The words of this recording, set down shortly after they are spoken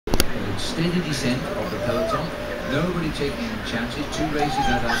steady descent of the peloton. Nobody taking any chances. Two races,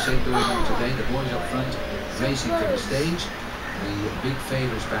 as I said, going on today. The boys up front racing for the stage. The big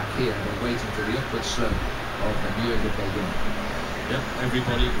favourites back here. They're waiting for the upward slope of the Muur de Belgium. Yep,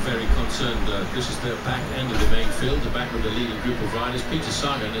 everybody very concerned. This is the back end of the main field, the back with the leading group of riders. Peter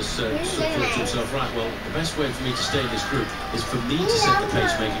Sagan has thought to himself, right, well, the best way for me to stay in this group is for me to set the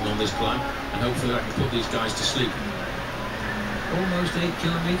pace making on this climb, and hopefully I can put these guys to sleep. Almost 8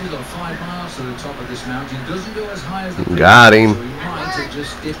 kilometres or 5 miles to the top of this mountain. Doesn't go as high as the got him. So he might have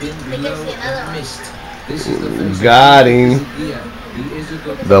just dip in below and missed. This is the first got him.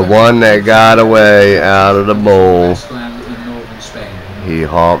 The one that got away out of the bowl. He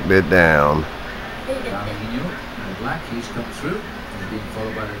hawked it down. Black, he's come through. He's being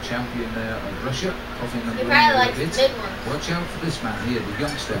followed by the champion of Russia, coughing and watch out for this man here, the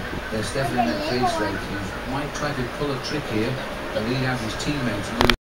youngster. They're Stefan Friesreich. He might try to pull a trick here and lead out his teammates.